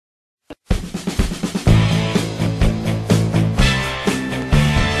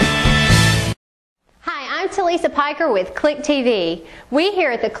Talisa Piker with ClickTV. We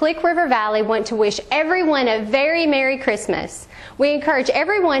here at the ClickRiverValley want to wish everyone a very Merry Christmas. We encourage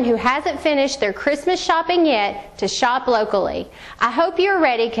everyone who hasn't finished their Christmas shopping yet to shop locally. I hope you're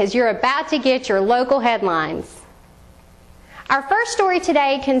ready because you're about to get your local headlines. Our first story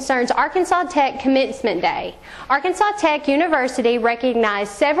today concerns Arkansas Tech Commencement Day. Arkansas Tech University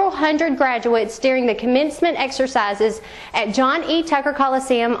recognized several hundred graduates during the commencement exercises at John E. Tucker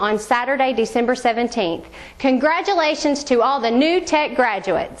Coliseum on Saturday, December 17th. Congratulations to all the new Tech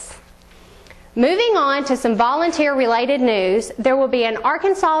graduates. Moving on to some volunteer-related news, there will be an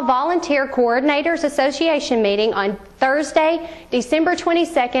Arkansas Volunteer Coordinators Association meeting on Thursday, December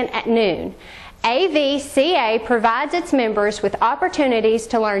 22nd at noon. AVCA provides its members with opportunities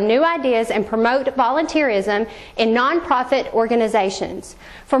to learn new ideas and promote volunteerism in nonprofit organizations.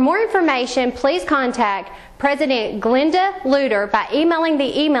 For more information, please contact President Glenda Luter by emailing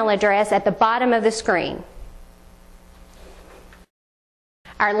the email address at the bottom of the screen.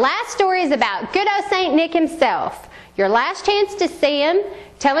 Our last story is about good old St. Nick himself. Your last chance to see him,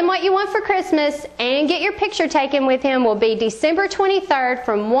 tell him what you want for Christmas, and get your picture taken with him will be December 23rd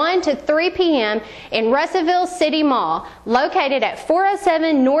from 1 to 3 p.m. in Russellville City Mall, located at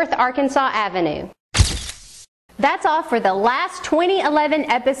 407 North Arkansas Avenue. That's all for the last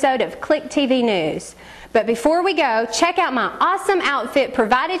 2011 episode of ClickTV News. But before we go, check out my awesome outfit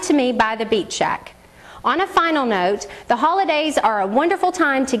provided to me by the Beach Shack. On a final note, the holidays are a wonderful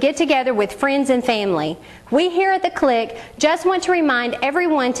time to get together with friends and family. We here at the Click just want to remind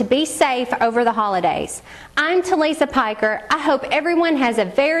everyone to be safe over the holidays. I'm Talisa Piker. I hope everyone has a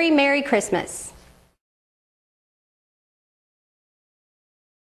very Merry Christmas.